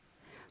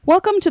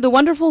Welcome to the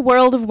wonderful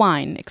world of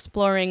wine,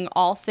 exploring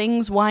all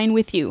things wine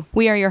with you.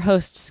 We are your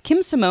hosts,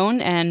 Kim Simone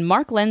and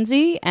Mark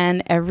Lindsay,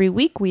 and every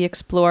week we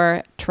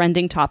explore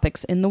trending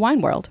topics in the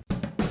wine world.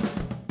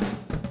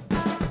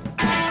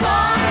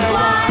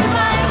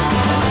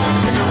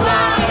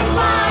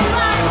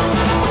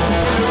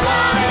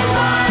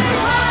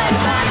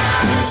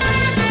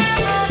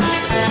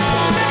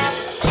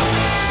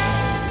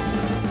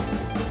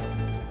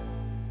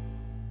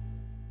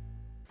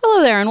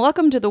 Hello there, and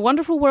welcome to the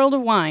wonderful world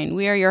of wine.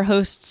 We are your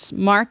hosts,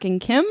 Mark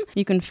and Kim.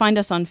 You can find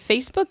us on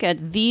Facebook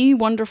at The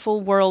Wonderful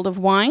World of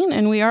Wine,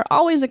 and we are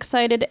always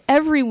excited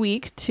every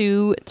week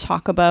to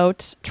talk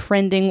about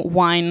trending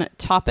wine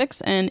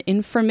topics and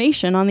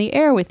information on the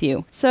air with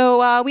you.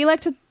 So we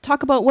like to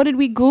talk about what did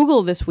we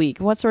Google this week?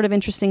 What sort of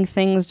interesting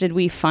things did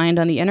we find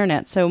on the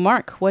internet? So,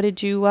 Mark, what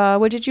did you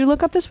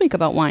look up this week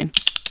about wine?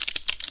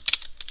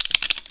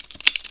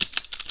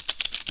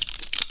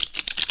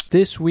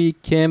 This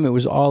week, Kim, it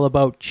was all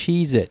about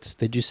Cheez-Its.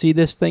 Did you see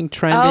this thing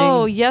trending?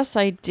 Oh, yes,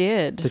 I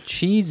did. The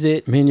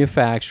Cheez-It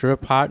manufacturer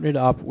partnered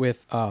up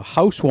with a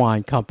house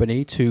wine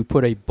company to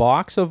put a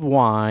box of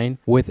wine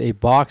with a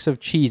box of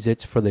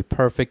Cheez-Its for the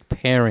perfect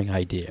pairing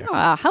idea.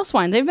 House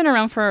wine, they've been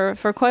around for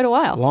quite a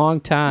while.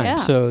 Long time. Yeah.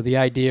 So the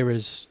idea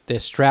is they're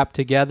strapped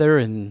together,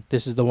 and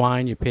this is the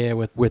wine you pair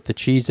with the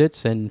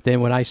Cheez-Its. And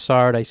then when I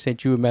saw it, I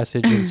sent you a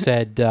message and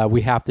said, we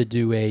have to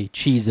do a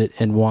Cheez-It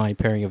and wine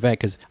pairing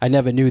event, because I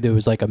never knew there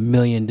was like a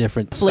million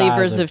different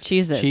flavors of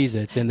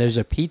Cheez-Its, and there's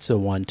a pizza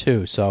one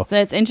too. So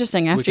that's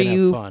interesting. After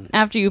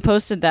you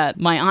posted that,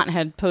 my aunt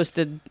had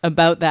posted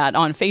about that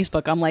on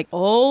Facebook. I'm like,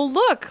 oh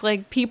look,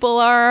 like people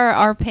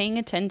are paying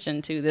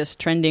attention to this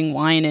trending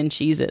wine and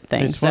Cheez-It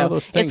thing. It's one of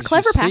those things. It's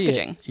clever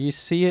packaging. You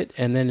see it,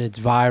 and then it's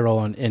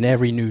viral in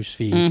every news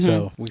feed. Mm-hmm.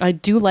 So I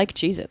do like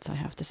Cheez-Its, I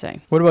have to say.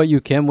 What about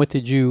you, Kim? What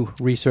did you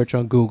research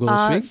on Google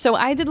this week? So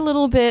I did a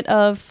little bit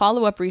of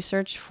follow-up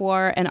research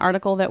for an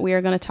article that we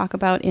are going to talk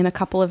about in a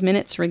couple of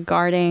minutes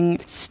regarding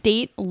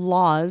state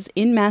laws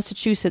in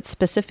Massachusetts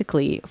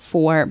specifically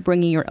for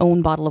bringing your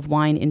own bottle of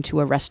wine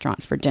into a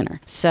restaurant for dinner.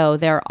 So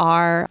there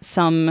are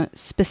some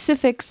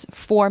specifics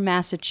for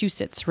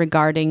Massachusetts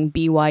regarding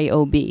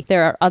BYOB.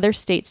 There are other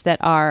states that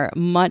are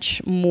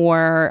much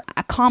more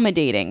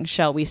accommodating,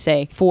 shall we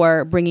say,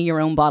 for bringing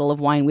your own bottle of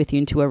wine with you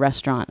into a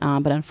restaurant.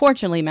 But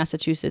unfortunately,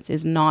 Massachusetts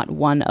is not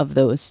one of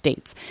those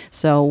states.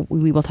 So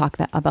we will talk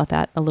about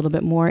that a little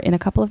bit more in a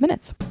couple of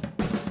minutes.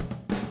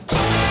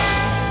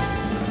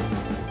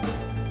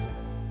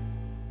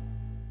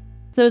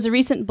 There was a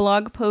recent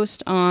blog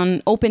post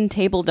on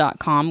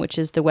opentable.com, which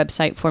is the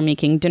website for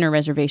making dinner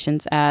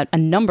reservations at a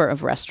number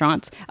of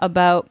restaurants,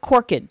 about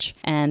corkage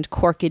and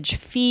corkage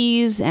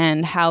fees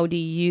and how do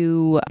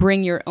you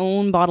bring your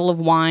own bottle of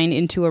wine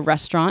into a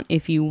restaurant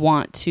if you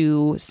want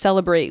to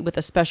celebrate with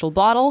a special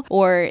bottle,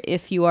 or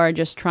if you are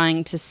just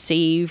trying to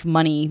save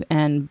money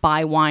and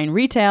buy wine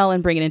retail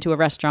and bring it into a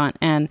restaurant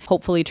and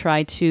hopefully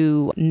try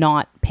to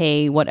not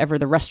pay whatever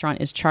the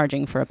restaurant is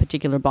charging for a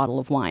particular bottle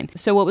of wine.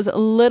 So what was a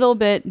little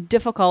bit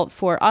difficult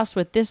for us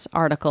with this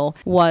article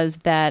was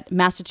that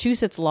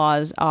Massachusetts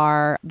laws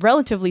are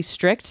relatively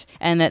strict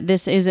and that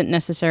this isn't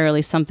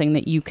necessarily something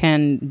that you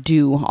can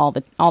do all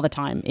the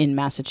time in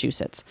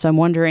Massachusetts. So I'm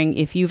wondering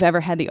if you've ever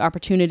had the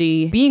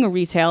opportunity, being a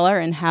retailer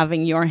and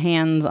having your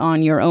hands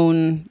on your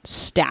own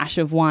stash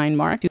of wine,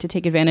 Mark, to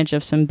take advantage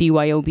of some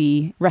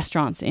BYOB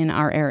restaurants in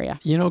our area.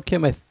 You know,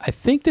 Kim, I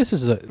think this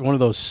is one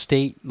of those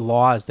state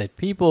laws that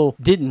people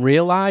didn't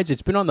realize.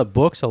 It's been on the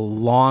books a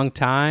long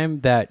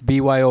time that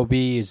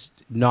BYOB is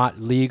not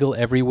legal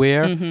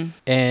everywhere. Mm-hmm.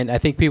 And I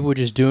think people were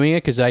just doing it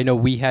because I know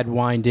we had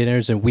wine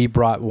dinners and we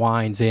brought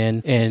wines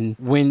in. And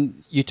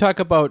when you talk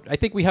about, I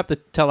think we have to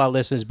tell our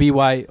listeners,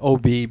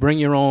 BYOB, bring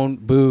your own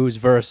booze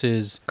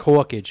versus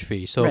corkage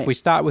fee. So If we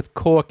start with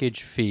corkage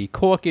fee,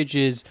 corkage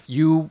is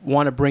you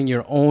want to bring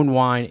your own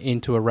wine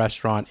into a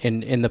restaurant.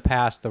 And in the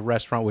past, the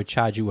restaurant would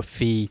charge you a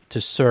fee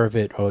to serve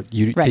it or to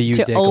use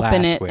their glassware. To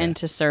open it and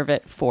to serve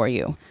it for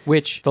you.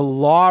 Which the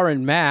law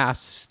in Mass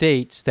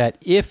states that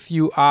if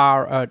you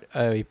are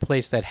a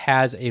place that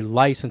has a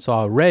license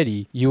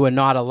already, you are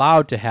not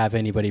allowed to have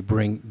anybody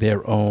bring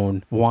their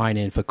own wine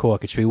in for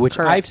corkage fee, which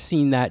Correct. I've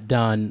seen that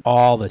done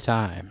all the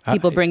time.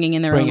 People bringing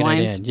in their own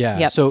wines. Yeah.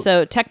 Yep.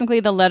 So technically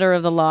the letter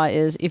of the law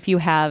is if you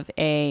have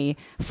a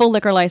full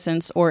liquor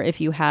license or if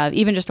you have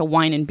even just a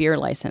wine and beer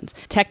license,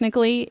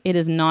 technically it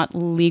is not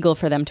legal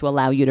for them to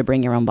allow you to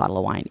bring your own bottle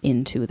of wine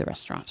into the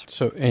restaurant.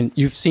 So, and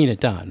you've seen it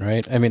done,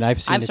 right? I mean,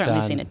 I've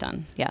certainly seen it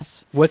done,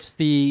 yes. What's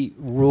the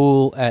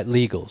rule at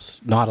legals?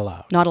 Not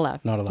allowed. Not allowed.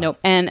 Nope.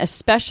 And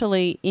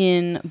especially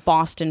in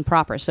Boston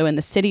proper. So in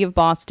the city of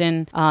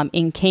Boston,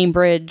 in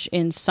Cambridge,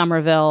 in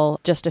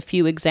Somerville, just a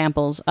few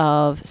examples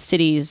of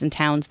cities and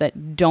towns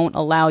that don't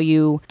allow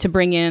you to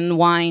bring in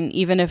wine,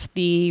 even if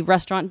the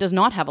restaurant does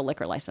not have a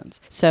liquor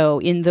license. So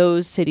in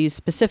those cities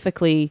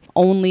specifically,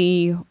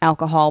 only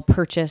alcohol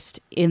purchased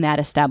in that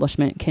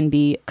establishment can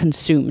be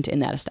consumed in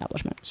that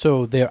establishment.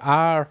 So there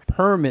are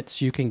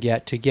permits you can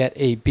get to get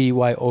a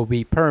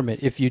BYOB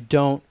permit if you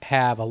don't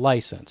have a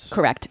license.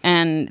 Correct.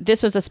 And And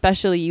this was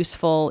especially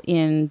useful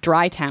in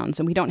dry towns.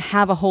 And we don't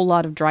have a whole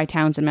lot of dry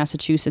towns in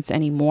Massachusetts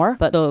anymore.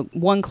 But the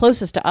one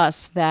closest to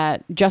us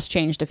that just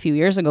changed a few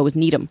years ago was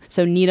Needham.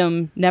 So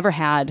Needham never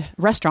had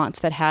restaurants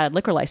that had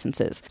liquor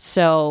licenses.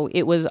 So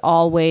it was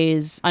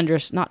always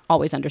not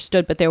always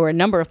understood, but there were a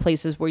number of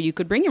places where you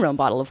could bring your own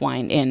bottle of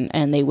wine in,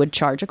 and they would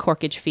charge a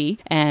corkage fee,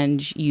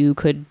 and you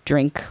could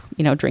drink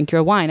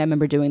your wine. I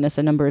remember doing this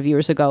a number of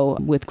years ago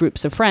with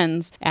groups of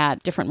friends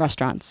at different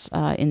restaurants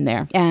in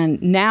there.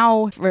 And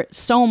now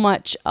so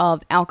much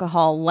of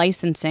alcohol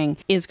licensing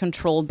is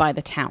controlled by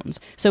the towns.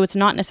 So it's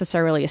not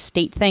necessarily a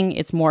state thing,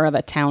 it's more of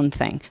a town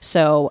thing.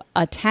 So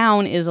a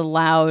town is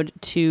allowed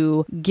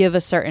to give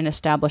a certain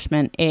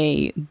establishment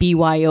a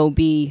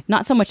BYOB,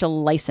 not so much a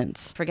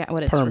license, forget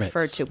what it's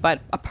referred to,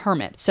 but a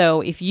permit.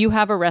 So if you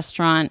have a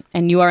restaurant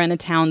and you are in a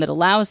town that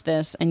allows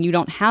this and you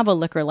don't have a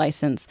liquor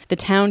license, the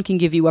town can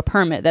give you a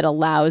permit that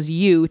allows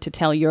you to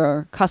tell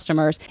your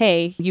customers,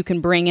 hey, you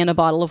can bring in a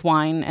bottle of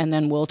wine and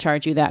then we'll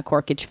charge you that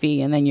corkage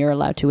fee and then you're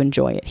allowed to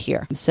enjoy it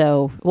here.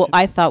 So what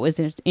I thought was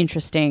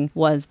interesting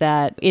was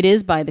that it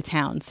is by the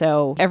town.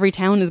 So every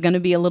town is going to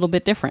be a little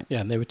bit different.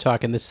 Yeah, and they were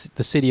talking the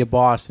city of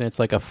Boston, it's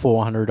like a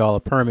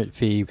 $400 permit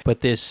fee,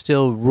 but there's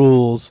still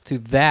rules to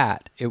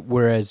that.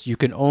 Whereas you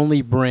can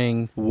only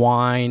bring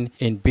wine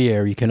and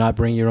beer. You cannot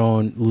bring your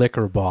own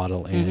liquor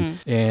bottle in.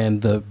 Mm-hmm.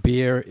 And the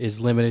beer is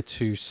limited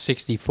to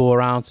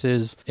 64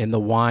 ounces and the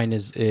wine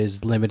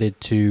is limited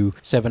to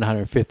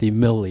 750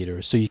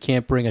 milliliters. So you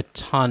can't bring a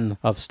ton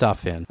of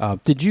stuff in.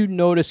 Did you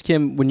notice,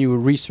 Kim, when you were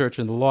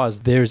researching the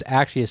laws, there's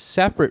actually a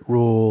separate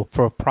rule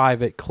for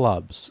private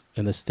clubs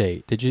in the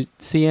state? Did you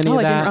see any of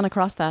that? I didn't run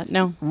across that,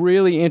 no.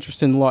 Really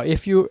interesting law.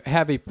 If you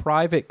have a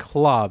private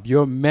club,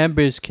 your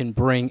members can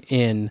bring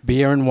in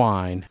beer and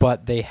wine,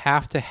 but they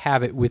have to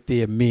have it with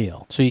their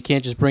meal. So you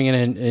can't just bring it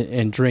in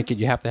and drink it.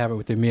 You have to have it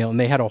with their meal. And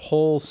they had a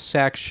whole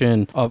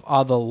section of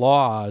other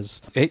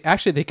laws.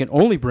 Actually, they can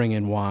only bring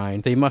in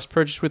wine. They must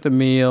purchase with the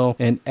meal.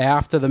 And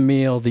after the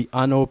meal, the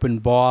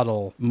unopened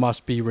bottle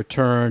must be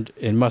returned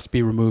and must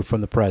be removed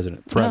from the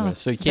premise.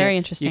 So very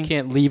interesting. You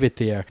can't leave it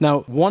there.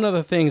 Now, one of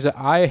the things that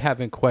I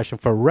haven't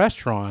questioned for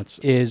restaurants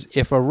is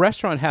if a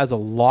restaurant has a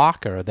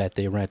locker that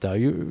they rent out.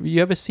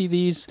 You ever see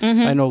these?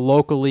 Mm-hmm. I know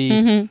locally,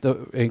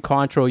 in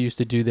Contro used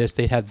to do this.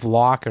 They'd have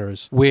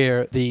lockers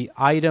where the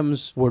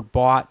items were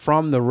bought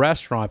from the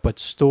restaurant but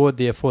stored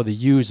there for the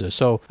user.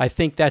 So I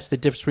think that's the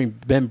difference between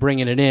them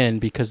bringing it in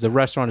because the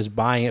restaurant is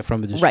buying it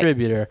from a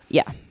distributor. Right.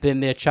 Yeah.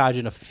 Then they're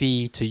charging a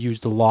fee to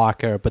use the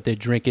locker, but they're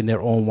drinking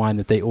their own wine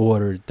that they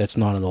ordered that's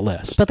not on the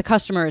list. But the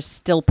customer is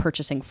still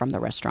purchasing from the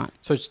restaurant.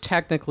 So it's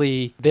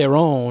technically their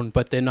own,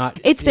 but they're not.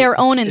 It's their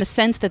own in the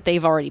sense that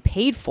they've already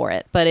paid for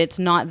it, but it's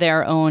not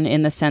their own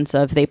in the sense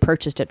of they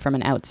purchased it from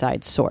an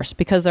outside source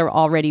because they're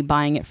already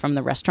buying it from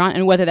the restaurant.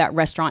 And whether that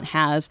restaurant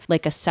has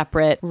like a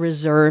separate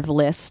reserve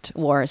list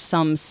or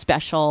some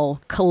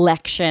special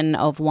collection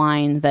of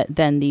wine that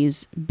then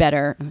these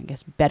better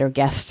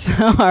guests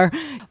are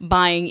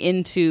buying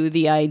into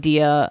the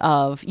idea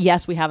of,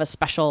 yes, we have a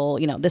special,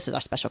 this is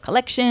our special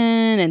collection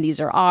and these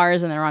are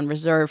ours and they're on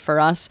reserve for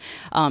us.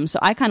 So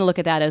I kind of look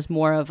at that as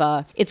more of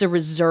it's a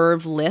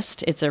reserve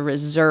list. It's a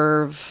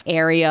reserve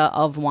area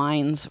of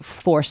wines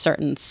for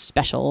certain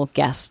special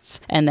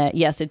guests. And that,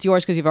 yes, it's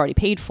yours because you've already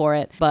paid for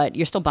it, but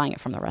you're still buying it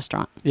from the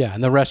restaurant. Yeah,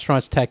 and the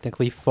restaurant's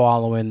technically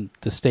following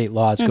the state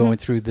laws, going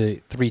through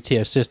the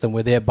 3-tier system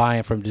where they're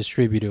buying from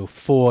distributor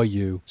for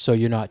you. So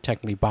you're not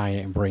technically buying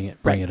it and bringing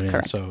it in.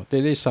 Correct. So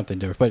it is something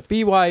different. But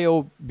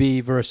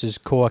BYOB versus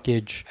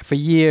Corkage, for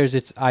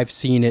years, I've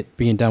seen it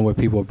being done where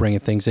people are bringing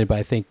things in, but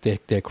I think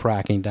they're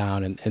cracking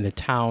down and the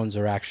towns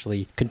are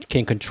actually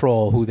can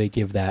control who they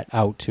give that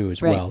out to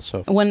as well.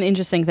 So one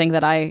interesting thing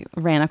that I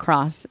ran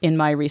across in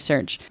my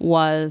research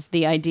was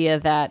the idea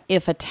that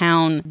if a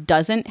town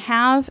doesn't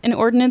have an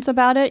ordinance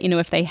about it,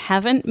 if they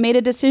haven't made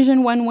a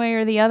decision one way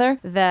or the other,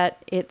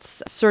 that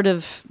it's sort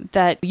of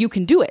that you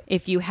can do it.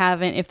 If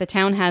the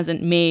town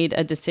hasn't made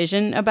a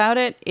decision about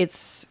it,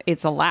 it's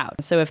allowed.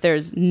 So if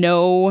there's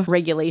no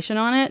regulation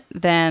on it,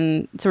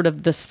 then sort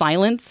of the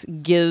silence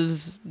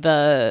gives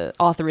the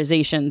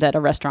authorization that a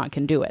restaurant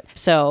can do it.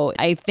 So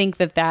I think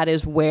that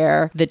is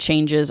where the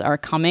changes are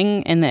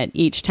coming and that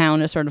each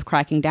town is sort of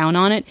cracking down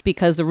on it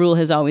because the rule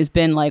has always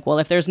been like, well,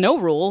 if there's no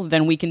rule,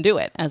 then we can do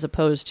it, as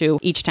opposed to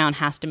each town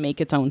has to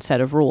make its own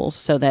set of rules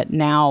so that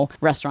now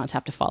restaurants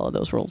have to follow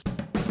those rules.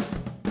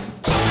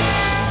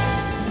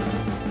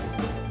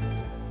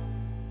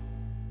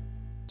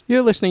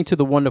 You're listening to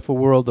The Wonderful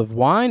World of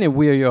Wine, and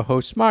we are your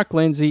hosts, Mark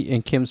Lindsay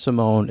and Kim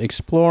Simone,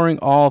 exploring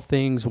all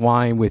things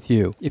wine with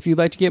you. If you'd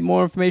like to get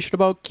more information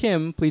about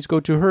Kim, please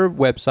go to her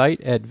website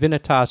at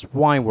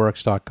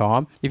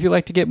vinitaswineworks.com. If you'd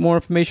like to get more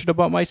information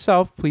about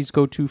myself, please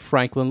go to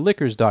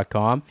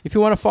franklinliquors.com. If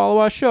you want to follow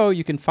our show,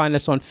 you can find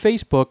us on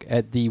Facebook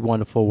at The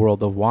Wonderful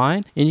World of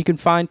Wine, and you can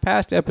find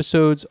past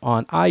episodes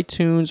on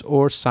iTunes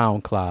or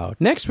SoundCloud.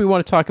 Next, we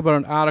want to talk about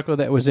an article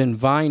that was in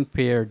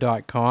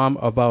vinepair.com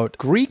about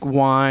Greek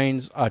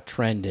wines are not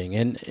trending.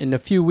 And in a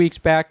few weeks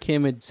back,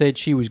 Kim had said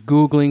she was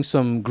Googling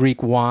some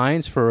Greek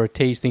wines for a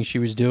tasting she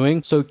was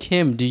doing. So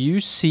Kim, do you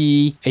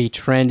see a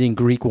trend in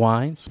Greek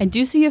wines? I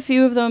do see a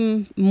few of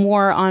them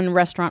more on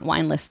restaurant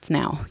wine lists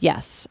now.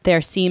 Yes,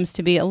 there seems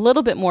to be a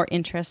little bit more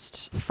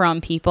interest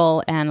from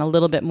people and a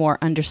little bit more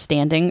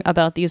understanding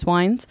about these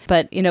wines.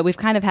 But, you know, we've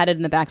kind of had it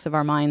in the backs of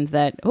our minds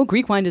that,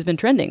 Greek wine has been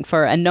trending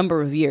for a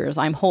number of years.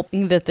 I'm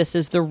hoping that this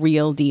is the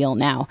real deal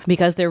now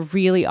because there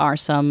really are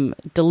some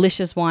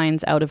delicious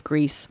wines out of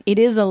Greece. It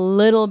is a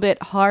little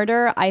bit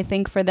harder, I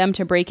think, for them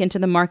to break into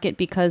the market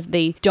because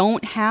they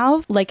don't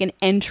have like an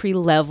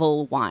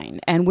entry-level wine.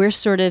 And we're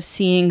sort of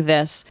seeing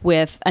this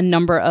with a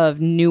number of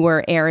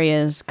newer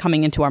areas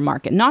coming into our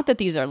market. Not that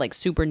these are like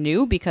super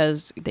new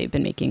because they've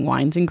been making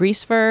wines in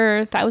Greece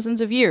for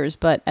thousands of years,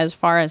 but as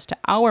far as to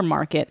our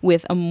market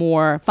with a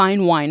more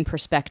fine wine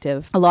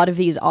perspective, a lot of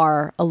these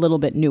are a little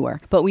bit newer.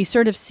 But we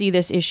sort of see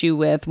this issue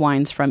with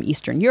wines from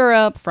Eastern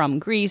Europe, from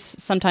Greece,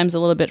 sometimes a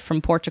little bit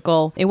from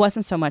Portugal. It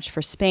wasn't so much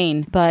for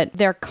Spain, but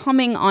they're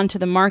coming onto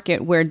the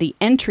market where the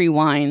entry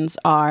wines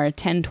are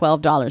 $10,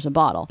 $12 a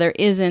bottle. There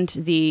isn't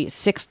the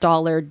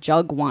 $6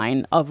 jug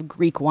wine of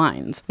Greek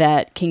wines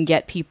that can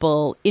get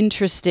people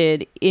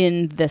interested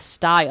in the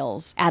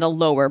styles at a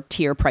lower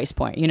tier price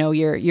point. You know,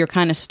 you're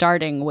kind of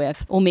starting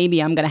with, well,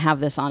 maybe I'm going to have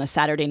this on a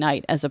Saturday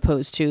night as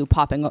opposed to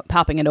popping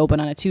it open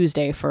on a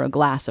Tuesday for a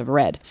glass of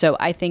red. So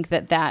I think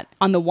that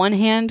on the one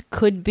hand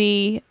could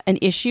be an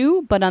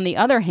issue, but on the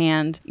other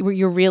hand,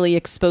 you're really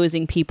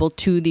exposing people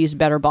to these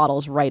better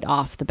bottles right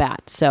off the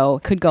bat. So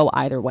it could go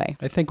either way.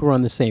 I think we're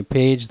on the same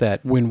page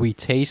that when we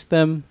taste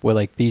them, we're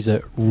like, these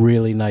are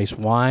really nice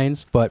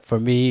wines. But for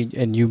me,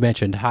 and you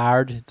mentioned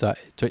hard,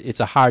 it's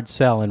a hard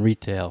sell in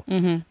retail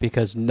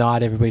because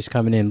not everybody's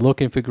coming in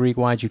looking for Greek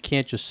wines. You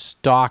can't just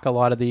stock a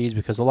lot of these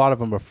because a lot of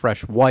them are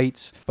fresh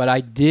whites. But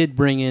I did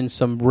bring in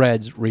some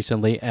reds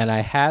recently, and I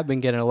have been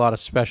getting a lot of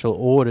special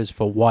orders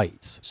for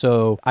whites.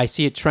 So I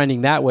see it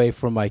trending that way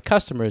from my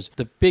customers.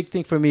 The big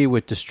thing for me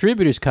with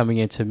distributors coming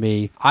into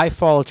me, I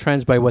follow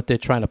trends by what they're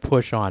trying to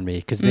push on me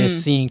because they're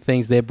seeing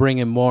things, they're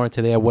bringing more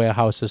into their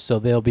warehouses. So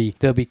they'll be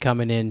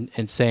coming in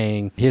and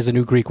saying, here's a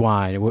new Greek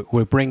wine.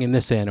 We're bringing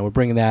this in and we're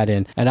bringing that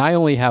in. And I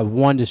only have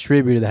one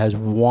distributor that has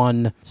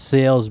one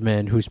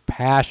salesman who's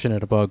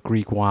passionate about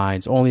Greek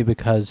wines only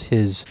because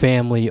his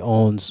family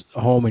owns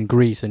a home in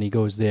Greece and he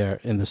goes there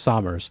in the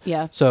summers.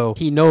 Yeah. So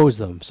he knows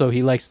them. So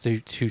he likes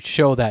to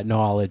show that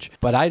knowledge.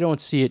 But I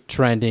don't see it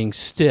trending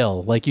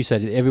still. Like you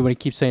said, everybody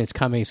keeps saying it's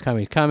coming, it's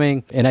coming, it's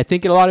coming. And I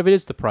think a lot of it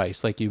is the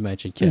price, like you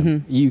mentioned,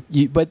 Kim.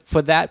 But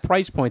for that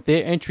price point,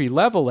 their entry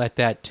level at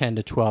that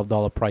 $10 to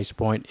 $12 price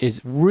point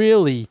is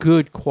really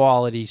good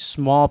quality,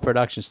 small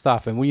production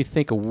stuff. And when you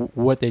think of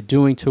what they're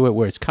doing to it,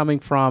 where it's coming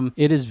from,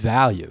 it is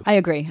value. I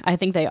agree. I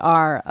think they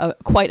are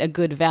quite a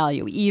good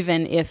value,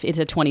 even if it's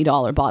a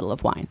 $20 bottle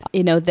of wine.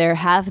 You know, there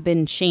have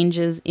been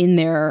changes in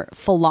their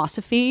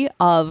philosophy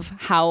of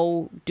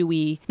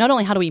not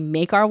only how do we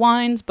make our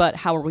wines, but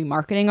how are we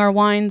marketing our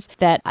wines,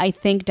 that I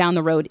think down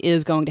the road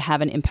is going to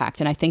have an impact.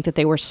 And I think that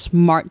they were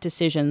smart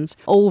decisions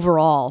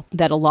overall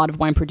that a lot of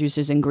wine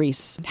producers in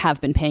Greece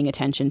have been paying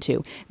attention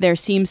to. There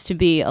seems to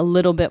be a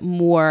little bit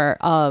more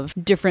of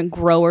different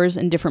growers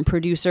and different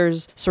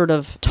producers sort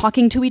of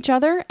talking to each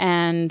other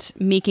and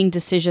making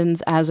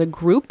decisions as a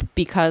group,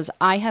 because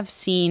I have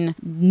seen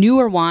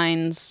newer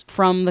wines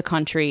from the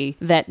country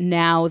that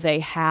now they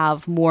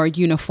have more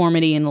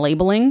uniformity in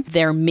labeling.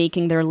 They're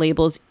making their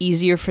labels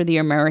easier for the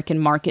American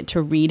market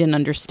to read and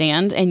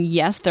understand. And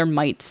yes, there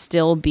might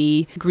still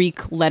be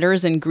Greek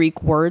letters and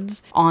Greek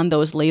words on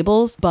those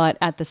labels, but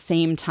at the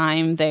same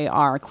time, they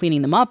are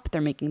cleaning them up,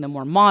 they're making them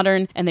more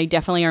modern, and they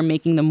definitely are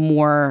making them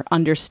more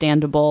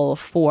understandable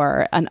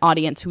for an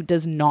audience who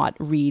does not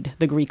read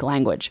the Greek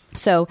language.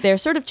 So they're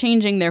sort of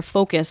changing their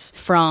focus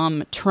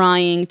from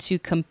trying to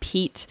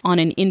compete on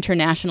an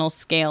international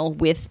scale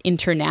with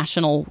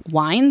international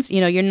wines.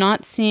 You know, you're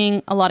not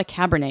seeing a lot of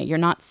Cabernet, you're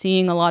not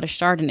seeing a lot of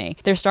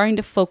Chardonnay. They're starting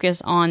to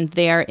focus on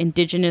their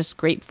indigenous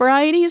grape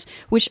varieties,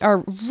 which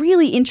are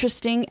really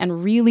interesting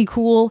and really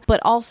cool, but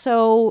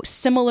also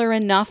similar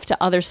enough to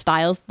other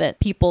styles that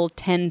people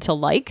tend to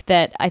like,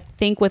 that I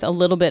think with a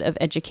little bit of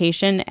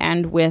education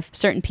and with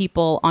certain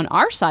people on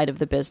our side of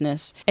the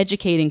business,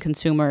 educating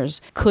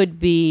consumers could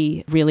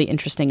be really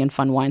interesting and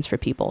fun wines for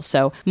people.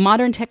 So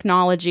modern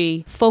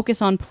technology,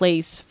 focus on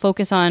place,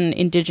 focus on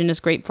indigenous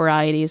grape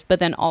varieties, but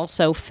then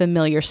also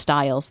familiar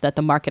styles that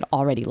the market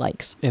already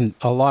likes. And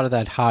a lot of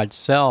that hard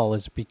sell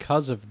is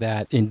because of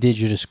that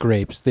indigenous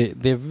grapes.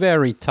 They're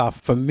very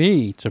tough for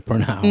me to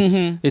pronounce.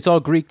 It's all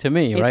Greek to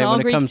me, right? It's all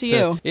when Greek it comes to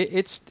you.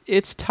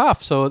 It's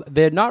tough. So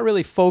they're not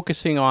really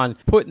focusing on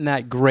putting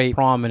that grape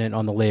prominent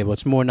on the label.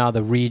 It's more now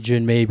the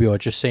region maybe, or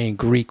just saying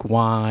Greek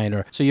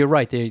wine. So you're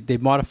right. They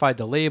modified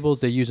the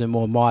labels. They're using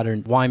more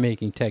modern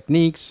winemaking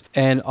techniques.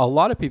 And a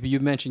lot of people, you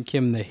mentioned,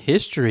 Kim, the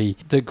history.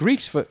 The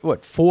Greeks for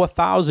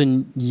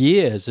 4,000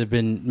 years have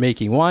been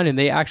making wine, and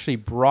they actually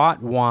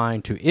brought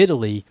wine to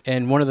Italy.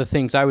 And one of the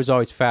things I was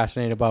always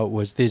fascinated about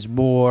was there's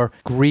more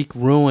Greek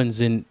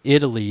ruins in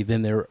Italy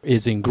than there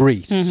is in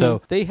Greece.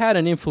 So they had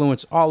an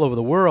influence all over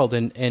the world,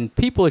 and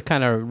people are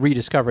kind of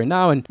rediscovering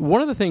now. And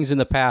one of the things in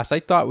the past I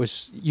thought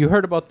was, you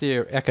heard about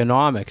their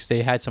economics.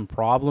 They had some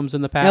problems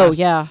in the past. Oh,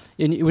 yeah.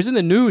 And it was in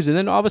the news, and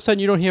then all of a sudden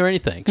you don't hear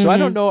anything. So I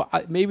don't know,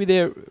 maybe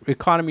their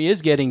economy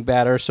is getting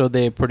better, so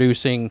they're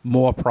producing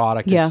more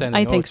product and sending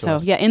I over think to so.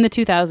 us. Yeah, in the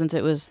 2000s,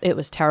 it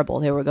was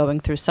terrible. They were going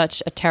through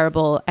such a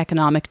terrible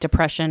economic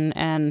depression,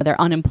 and their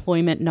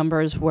unemployment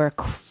numbers were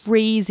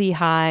crazy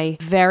high,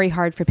 very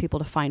hard for people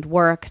to find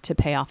work, to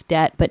pay off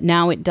debt. But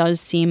now it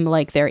does seem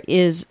like there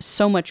is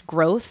so much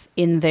growth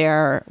in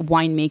their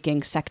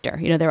winemaking sector.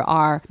 You know, there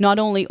are not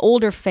only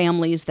older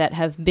families that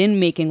have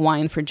been making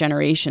wine for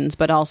generations,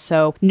 but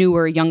also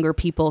newer, younger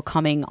people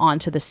coming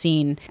onto the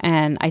scene.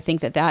 And I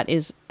think that that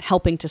is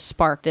helping to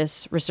spark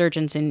this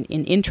resurgence in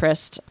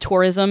interest.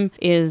 Tourism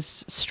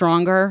is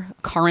stronger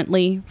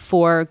currently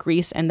for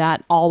Greece, and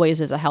that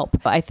always is a help.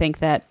 I think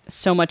that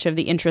so much of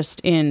the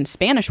interest in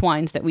Spanish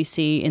wines that we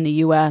see in the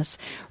U.S.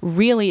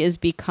 really is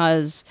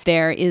because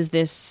there is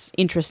this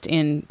interest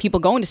in people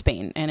going to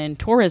Spain and in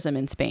tourism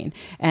in Spain.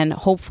 And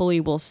hopefully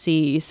we'll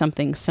see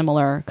something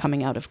similar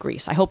coming out of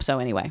Greece. I hope so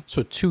anyway.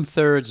 So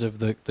 2/3 of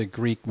the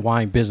Greek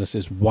wine business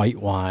is white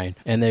wine.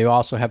 And they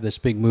also have this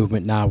big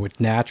movement now with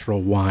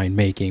natural wine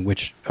making,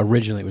 which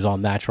originally was all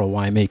natural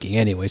wine making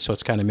anyway. So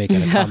it's kind of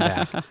making a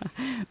comeback.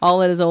 All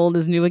that is old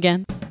is new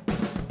again.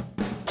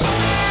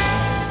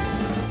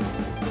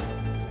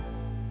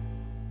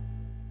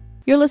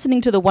 You're listening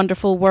to The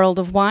Wonderful World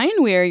of Wine.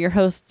 We are your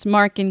hosts,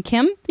 Mark and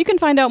Kim. You can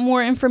find out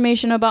more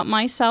information about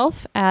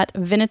myself at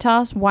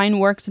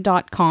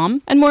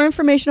vinitaswineworks.com and more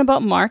information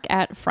about Mark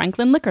at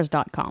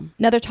franklinliquors.com.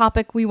 Another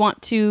topic we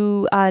want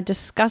to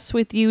discuss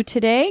with you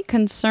today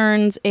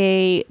concerns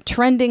a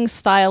trending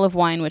style of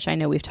wine, which I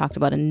know we've talked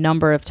about a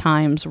number of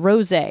times,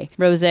 rosé.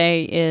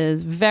 Rosé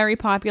is very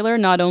popular,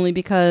 not only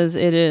because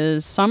it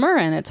is summer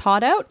and it's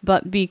hot out,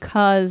 but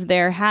because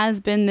there has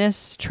been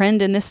this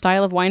trend in this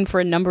style of wine for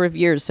a number of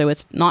years. So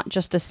it's not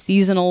just a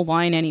seasonal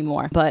wine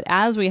anymore. But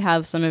as we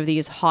have some of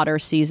these hotter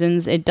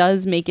seasons, it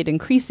does make it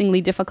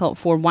increasingly difficult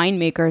for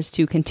winemakers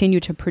to continue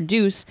to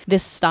produce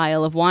this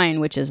style of wine,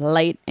 which is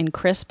light and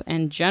crisp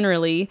and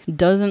generally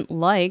doesn't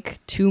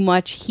like too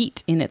much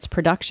heat in its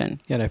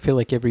production. Yeah, and I feel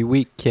like every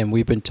week, Kim,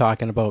 we've been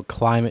talking about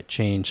climate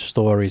change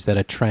stories that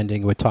are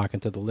trending. We're talking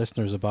to the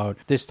listeners about.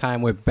 This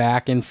time we're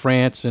back in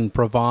France and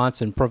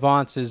Provence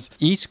is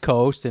East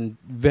Coast and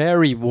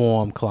very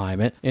warm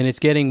climate, and it's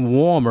getting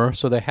warmer,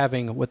 so they're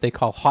having what they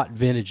call hot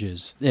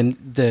vintages. And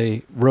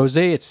the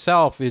rosé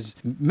itself is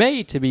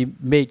made to be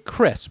made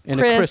crisp in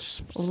a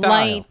crisp style.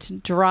 Light,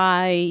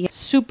 dry,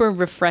 super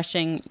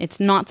refreshing. It's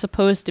not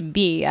supposed to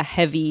be a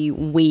heavy,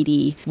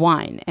 weighty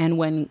wine. And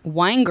when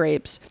wine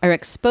grapes are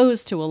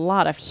exposed to a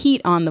lot of heat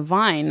on the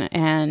vine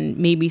and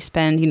maybe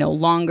spend,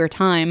 longer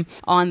time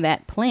on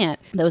that plant,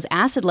 those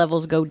acid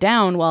levels go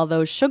down while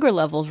those sugar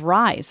levels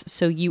rise.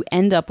 So you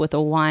end up with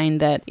a wine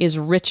that is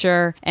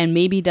richer and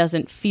maybe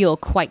doesn't feel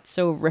quite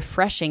so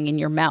refreshing in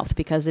your mouth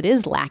because it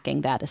is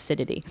lacking that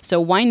acidity.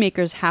 So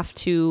winemakers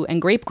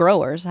and grape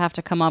growers have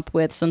to come up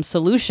with some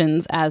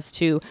solutions as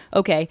to,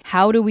 okay,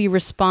 how do we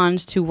respond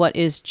to what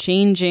is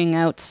changing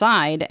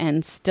outside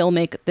and still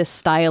make this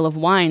style of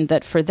wine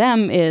that for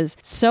them is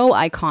so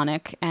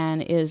iconic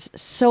and is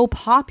so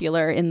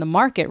popular in the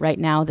market right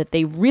now that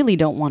they really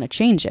don't want to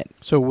change it.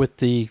 So with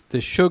the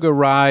sugar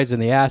rise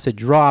and the acid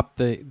drop,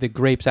 the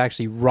grapes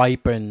actually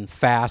ripen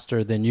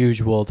faster than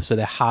usual, so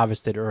they're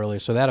harvested earlier.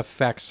 So that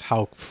affects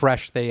how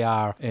fresh they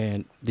are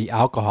and the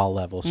alcohol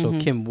level. So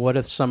Kim, what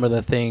are some of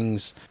the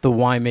things the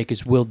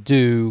winemakers will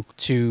do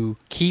to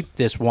keep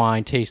this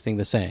wine tasting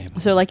the same?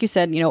 So like you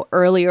said,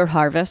 earlier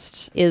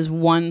harvest is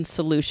one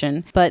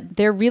solution, but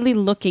they're really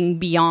looking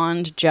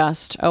beyond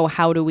just,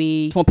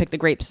 we'll pick the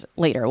grapes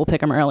later, we'll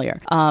pick them earlier.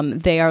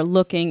 They are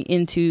looking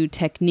into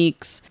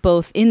techniques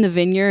both in the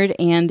vineyard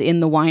and in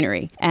the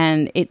winery.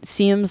 And it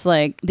seems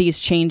like these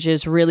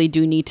changes really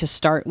do need to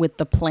start with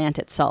the plant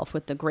itself,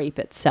 with the grape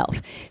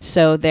itself.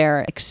 So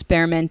they're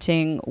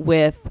experimenting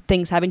with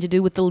things having to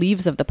do with the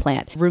leaves of the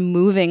plant,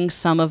 removing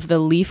some of the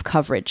leaf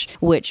coverage,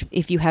 which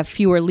if you have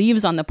fewer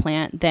leaves on the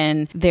plant,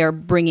 then they're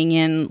bringing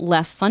in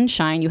less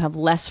sunshine, you have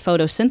less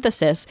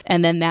photosynthesis,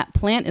 and then that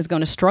plant is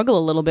going to struggle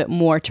a little bit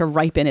more to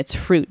ripen its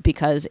fruit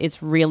because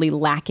it's really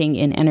lacking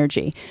in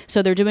energy.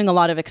 So they're doing a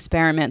lot of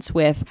experiments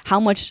with how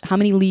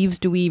many leaves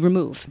do we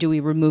remove? Do we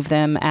remove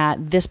them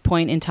at this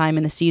point in time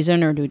in the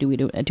season, or do we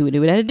do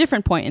it at a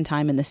different point in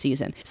time in the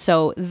season?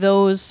 So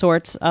those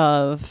sorts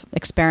of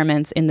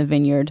experiments in the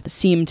vineyard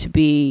seem to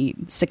be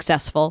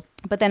successful.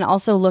 But then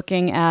also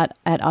looking at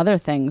other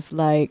things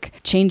like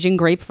changing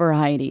grape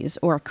varieties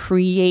or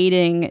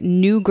creating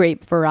new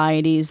grape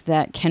varieties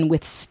that can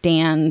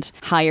withstand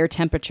higher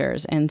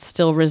temperatures and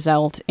still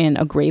result in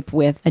a grape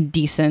with a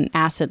decent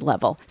acid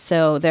level.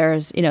 So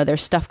there's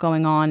stuff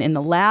going on in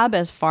the lab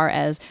as far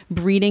as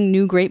breeding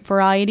new grape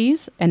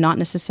varieties and not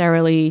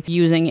necessarily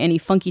using any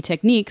funky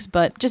techniques,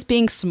 but just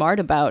being smart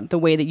about the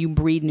way that you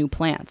breed new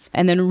plants.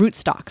 And then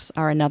rootstocks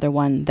are another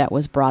one that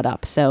was brought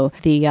up. So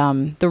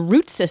the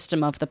root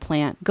system of the plant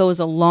plant goes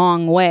a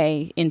long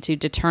way into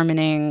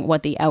determining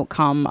what the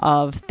outcome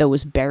of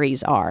those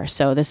berries are.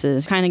 So this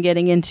is kind of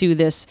getting into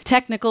this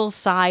technical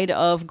side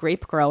of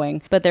grape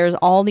growing, but there's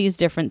all these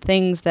different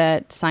things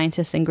that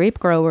scientists and grape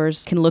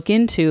growers can look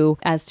into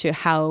as to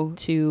how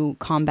to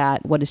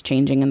combat what is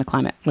changing in the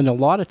climate. And a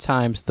lot of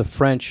times the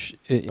French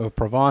or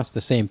Provence, the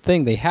same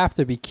thing. They have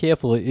to be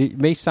careful. It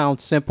may sound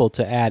simple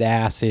to add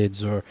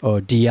acids or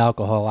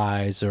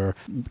de-alcoholize or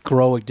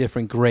grow a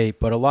different grape,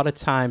 but a lot of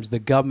times the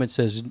government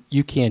says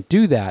you can't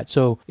do that.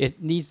 So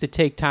it needs to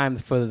take time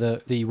for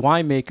the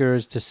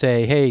winemakers to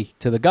say, hey,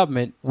 to the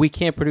government, we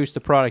can't produce the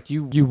product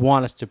you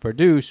want us to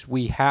produce.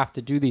 We have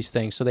to do these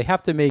things. So they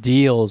have to make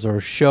deals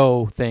or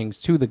show things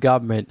to the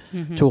government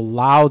to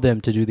allow them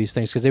to do these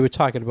things, because they were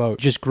talking about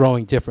just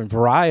growing different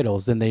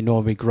varietals than they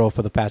normally grow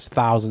for the past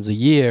thousands of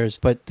years,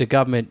 but the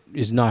government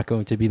is not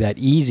going to be that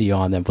easy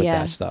on them with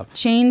that stuff.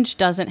 Change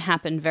doesn't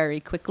happen very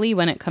quickly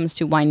when it comes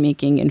to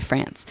winemaking in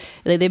France.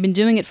 They've been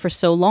doing it for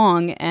so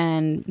long,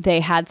 and they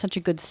had such a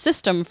good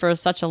system for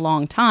such a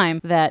long time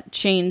that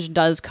change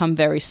does come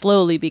very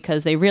slowly,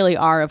 because they really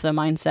are of the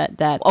mindset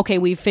that, okay,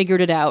 we've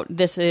figured it out.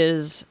 This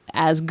is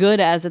as good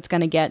as it's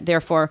going to get.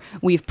 Therefore,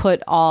 we've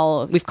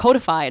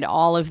codified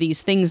all of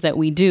these things that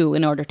we do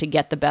in order to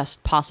get the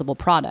best possible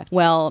product.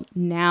 Well,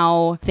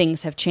 now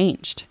things have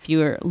changed. If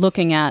you're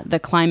looking at the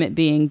climate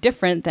being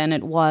different than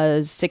it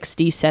was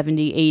 60,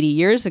 70, 80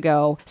 years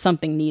ago,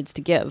 something needs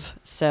to give.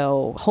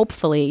 So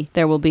hopefully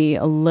there will be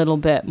a little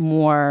bit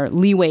more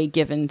leeway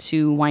given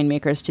to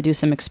winemakers to do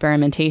some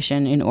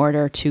experimentation in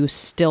order to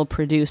still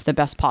produce the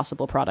best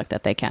possible product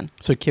that they can.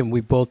 So Kim,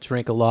 we both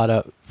drink a lot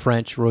of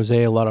French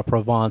rosé, a lot of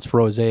Provence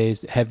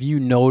rosés. Have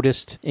you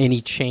noticed any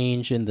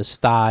change in the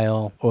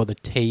style or the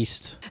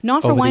taste?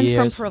 Not for wines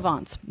from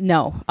Provence,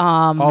 no.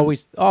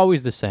 Always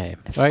the same,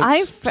 right?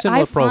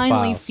 I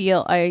finally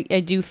feel,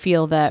 I do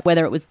feel that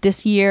whether it was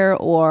this year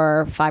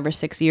or 5 or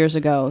 6 years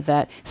ago,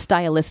 that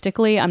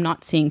stylistically, I'm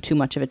not seeing too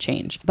much of a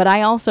change. But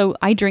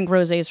I drink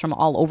rosés from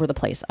all over the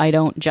place. I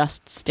don't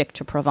just stick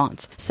to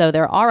Provence. So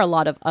there are a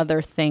lot of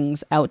other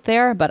things out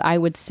there, but I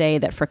would say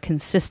that for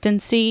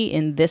consistency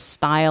in this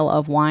style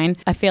of wine,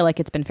 I feel like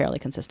it's been fairly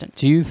consistent.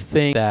 Do you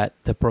think that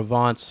the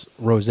Provence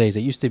rosés,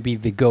 it used to be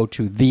the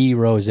go-to, the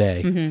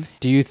rosé,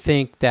 do you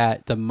think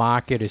that the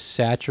market is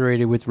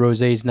saturated with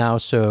rosés now,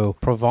 so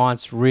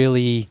Provence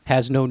really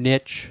has no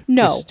niche?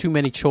 No. There's too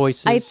many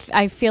choices?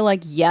 I feel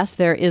like, yes,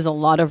 there is a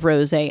lot of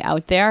rosé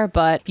out there,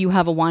 but if you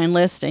have a wine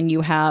list and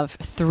you have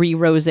 3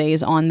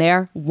 rosés on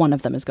there, one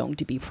of them is going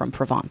to be from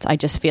Provence. I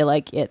just feel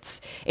like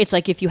it's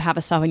like if you have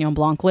a Sauvignon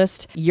Blanc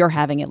list, you're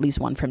having at least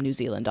one from New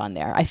Zealand on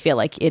there. I feel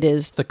like it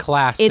is the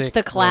classic. It's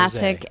the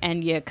classic, rosé.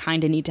 And you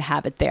kind of need to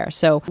have it there.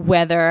 So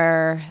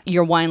whether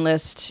your wine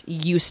list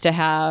used to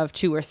have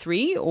 2 or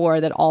 3,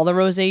 or that all the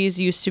rosés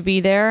used to be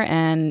there,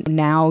 and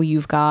now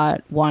you've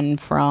got one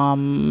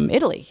from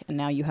Italy, and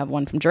now you have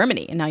one from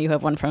Germany, and now you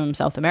have one from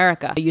South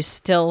America, you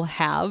still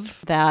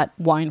have that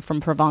wine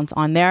from Provence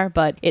on there,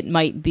 but it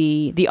might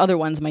be, the other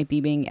ones might be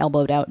being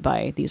elbowed out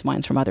by these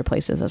wines from other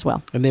places as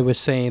well. And they were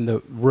saying the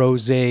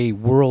rosé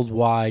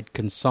worldwide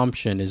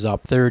consumption is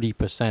up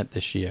 30%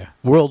 this year.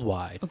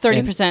 Worldwide.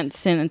 30%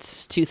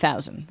 since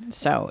 2000.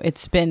 So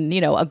it's been,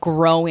 a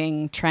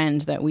growing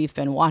trend that we've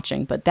been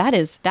watching, but that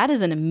is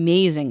an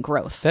amazing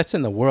growth. That's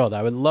in the world.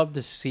 I would love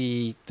to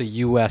see the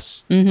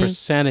U.S.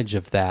 percentage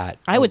of that.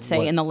 I would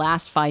say in the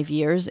last 5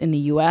 years in the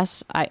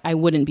U.S., I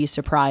wouldn't be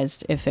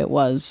surprised if it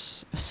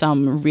was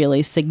some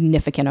really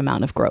significant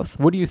amount of growth.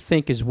 What do you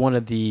think is one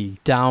of the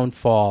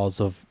downfalls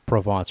of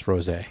Provence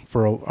rosé?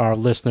 For our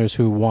listeners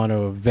who want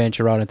to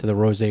venture out into the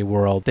rosé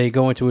world, they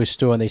go into a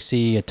store and they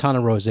see a ton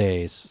of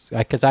rosés.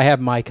 Because I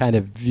have my kind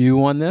of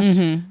view on this.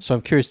 So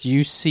I'm curious, do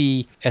you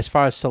see, as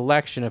far as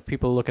selection of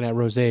people looking at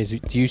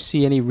rosés, do you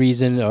see any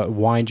reason a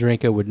wine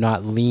drinker would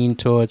not lean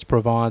towards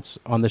Provence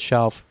on the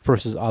shelf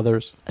versus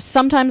others?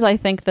 Sometimes I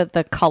think that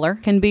the color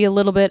can be a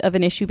little bit of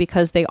an issue,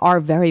 because they are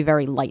very,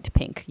 very light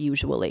pink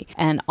usually.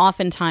 And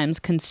oftentimes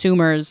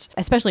consumers,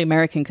 especially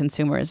American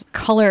consumers,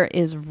 color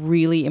is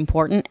really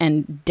important,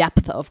 and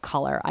depth of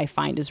color I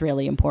find is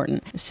really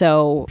important.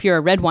 So if you're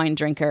a red wine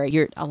drinker,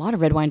 a lot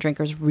of red wine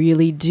drinkers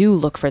really do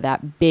look for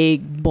that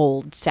big,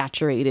 bold,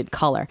 saturated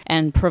color.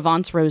 And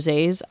Provence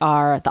rosés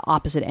are the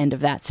opposite end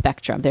of that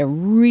spectrum. They're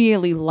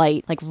really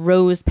light, like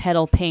rose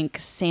petal pink,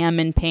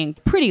 salmon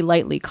pink, pretty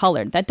lightly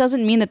colored. That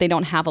doesn't mean that they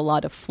don't have a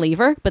lot of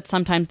flavor, but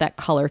sometimes that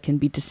color can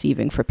be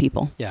deceiving for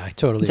people. Yeah, I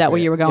totally Is that agree.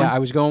 where you were going? Yeah, I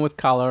was going with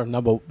color.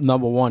 Number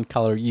one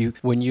color.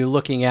 When you're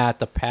looking at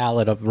the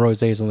palette of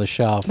rosés on the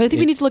shelf, but I think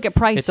we need to look at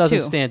price. It doesn't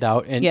too. stand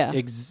out, and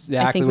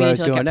exactly what I was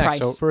doing next. Price.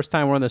 So first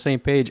time we're on the same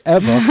page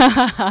ever.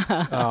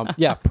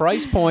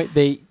 Price point.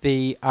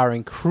 They are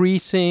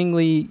increasing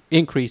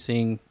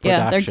production.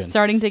 Yeah, they're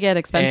starting to get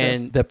expensive.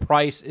 And the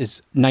price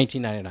is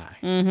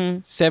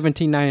 $19.99,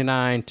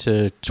 $17.99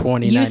 to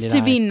 $20.99. Used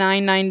to be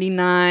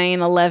 $9.99,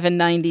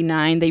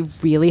 $11.99. They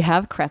really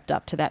have crept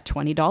up to that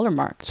 $20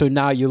 mark. So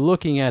now you're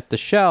looking at the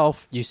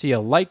shelf. You see a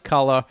light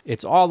color.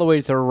 It's all the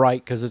way to the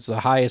right because it's the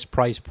highest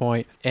price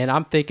point. And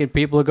I'm thinking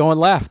people are going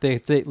left. They're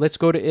let's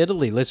go to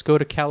Italy, let's go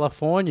to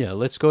California,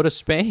 let's go to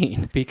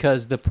Spain,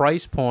 because the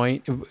price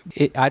point,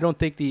 I don't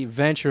think the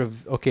venture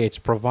of, okay, it's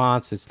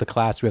Provence, it's the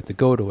class, we have to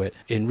go to it,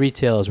 in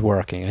retail is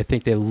working. I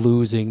think they're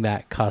losing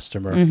that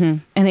customer. Mm-hmm.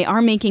 And they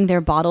are making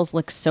their bottles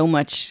look so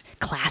much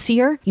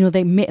classier. You know,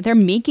 they're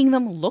making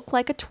them look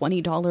like a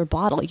 $20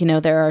 bottle. You know,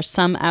 there are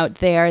some out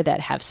there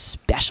that have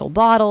special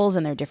bottles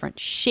and they're different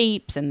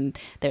shapes, and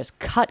there's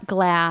cut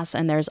glass,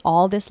 and there's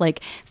all this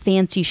like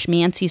fancy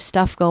schmancy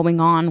stuff going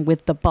on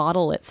with the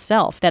bottle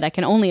itself that I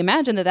can only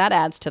imagine that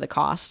adds to the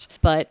cost.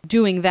 But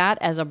doing that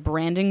as a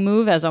branding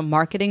move, as a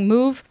marketing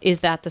move, is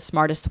that the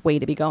smartest way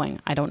to be going?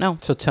 I don't know.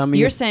 So tell me,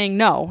 you're saying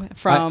no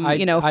from I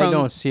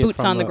don't see it boots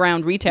from on the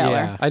ground retailer.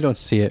 Yeah, I don't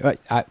see it.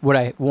 What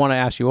I want to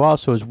ask you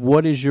also is,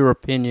 what is your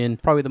opinion?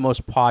 Probably the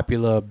most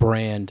popular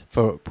brand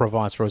for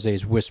Provence Rosé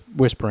is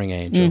Whispering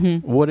Angel.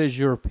 Mm-hmm. What is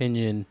your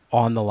opinion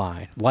on the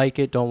line? Like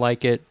it, don't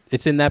like it?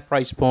 It's in that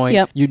price point.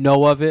 Yep. You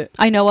know of it.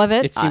 I know of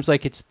it. It seems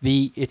like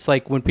it's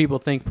like when people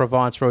think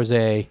Provence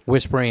Rosé,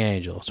 Whispering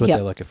Angel is what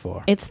they're looking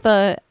for.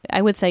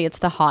 I would say it's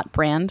the hot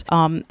brand.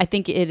 I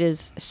think it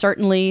is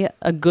certainly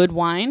a good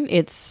wine.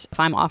 If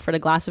I'm offered a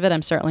glass of it,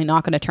 I'm certainly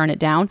not going to turn it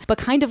down. But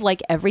kind of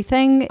like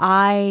everything,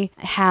 I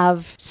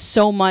have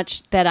so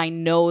much that I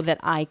know that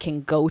I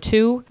can go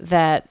to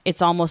that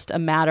it's almost a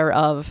matter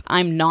of,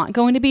 I'm not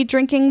going to be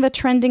drinking the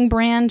trending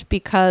brand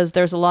because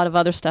there's a lot of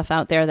other stuff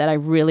out there that I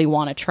really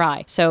want to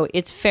try. So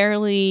it's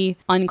fairly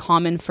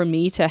uncommon for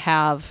me to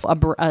have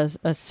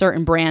a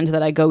certain brand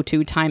that I go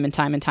to time and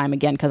time and time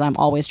again, because I'm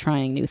always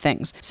trying new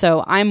things.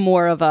 So I'm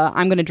more of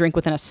I'm going to drink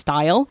within a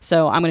style.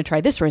 So I'm going to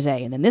try this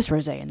rosé and then this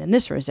rosé and then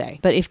this rosé.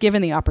 But if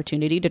given the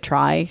opportunity to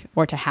try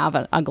or to have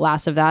a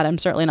glass of that, I'm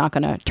certainly not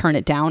going to turn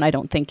it down. I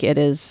don't think it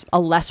is a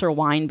lesser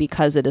wine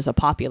because it is a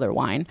popular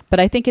wine. But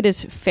I think it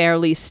is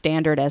fairly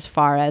standard as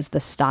far as the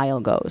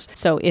style goes.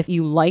 So if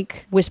you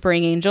like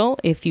Whispering Angel,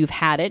 if you've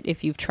had it,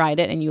 if you've tried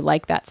it and you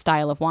like that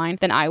style of wine,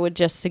 then I would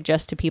just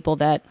suggest to people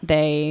that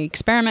they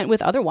experiment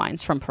with other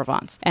wines from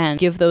Provence and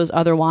give those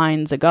other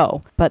wines a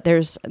go. But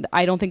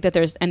I don't think that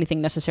there's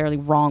anything necessarily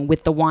wrong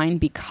with the wine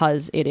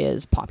because it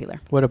is popular.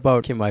 What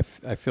about, Kim, I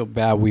feel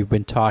bad we've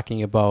been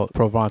talking about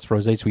Provence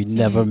Rosés. We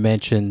never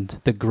mentioned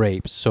the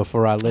grapes. So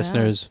for our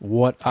listeners,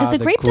 what are the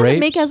grapes? Because the grape doesn't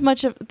make as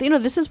much of,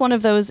 this is one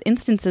of those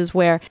instances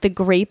where the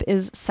grape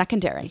is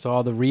secondary. It's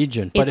all the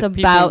region. It's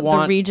about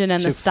the region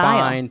and the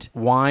style. Find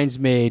wines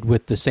made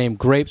with the same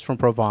grapes from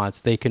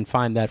Provence, they can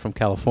find that from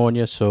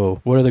California. So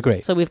what are the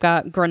grapes? So we've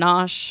got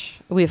Grenache,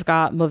 we've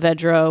got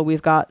Mourvedre,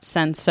 we've got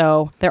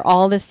Cinsault. They're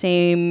all the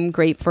same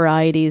grape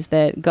varieties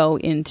that go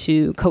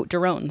into Côte de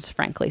Rhônes,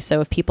 frankly.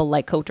 So if people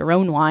like Côte de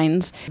Rhône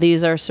wines,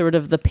 these are sort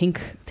of the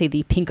pink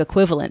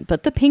equivalent,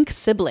 but the pink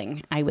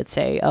sibling, I would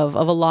say, of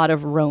a lot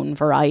of Rhône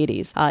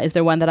varieties. Is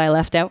there one that I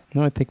left out?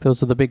 No, I think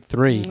those are the big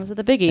three. Those are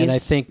the biggies. And I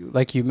think,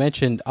 like you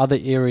mentioned, other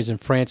areas in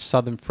France,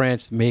 southern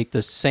France, make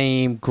the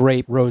same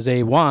grape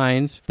rosé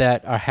wines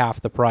that are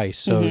half the price.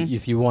 So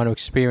if you want to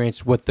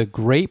experience what the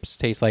grapes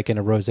taste like in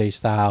a rosé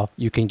style,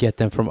 you can get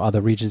them from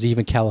other regions.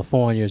 Even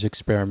California is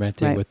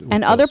experimenting with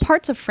and those. Other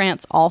parts of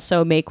France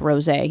also make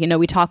rosé.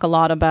 We talk a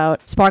lot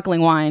about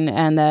sparkling wine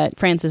and that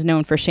France is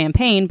known for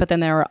champagne, but then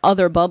there are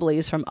other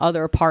bubblies from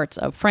other parts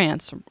of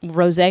France.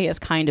 Rosé is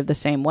kind of the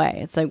same way.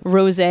 It's like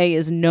rosé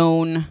is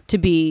known to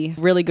be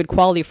really good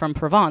quality from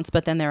Provence,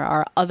 but then there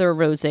are other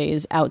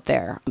rosés out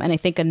there. And I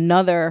think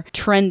another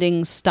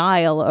trending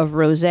style of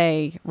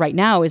rosé right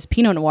now is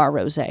Pinot Noir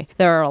rosé.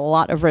 There are a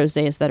lot of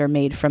rosés that are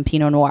made from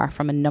Pinot Noir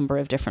from a number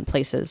of different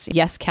places.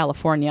 Yes,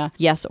 California.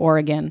 Yes,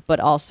 Oregon, but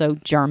also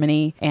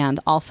Germany and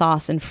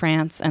Alsace in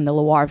France and the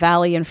Loire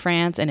Valley in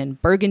France and in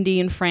Burgundy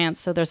in France.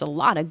 So there's a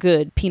lot of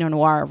good Pinot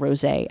Noir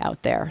rosé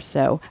out there.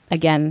 So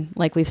again,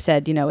 like we've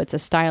said, it's a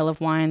style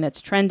of wine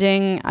that's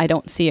trending. I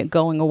don't see it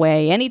going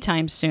away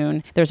anytime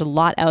soon. There's a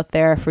lot out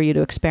there for you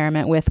to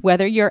experiment with,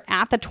 whether you're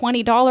at the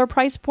 $20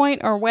 price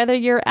point or whether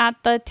you're at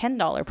the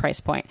 $10 price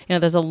point.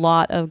 There's a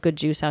lot of good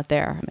juice out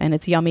there, and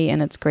it's yummy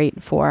and it's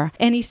great for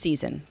any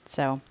season.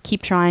 So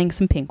keep trying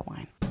some pink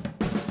wine.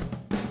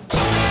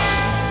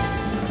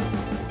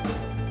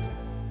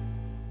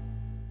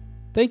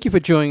 Thank you for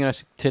joining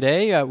us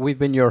today. We've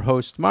been your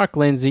hosts, Mark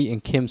Lindsay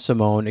and Kim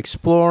Simone,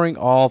 exploring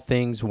all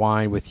things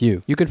wine with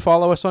you. You can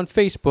follow us on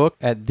Facebook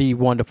at The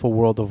Wonderful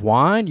World of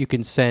Wine. You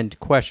can send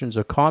questions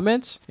or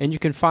comments, and you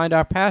can find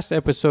our past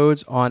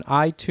episodes on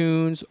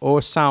iTunes or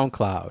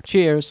SoundCloud.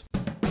 Cheers.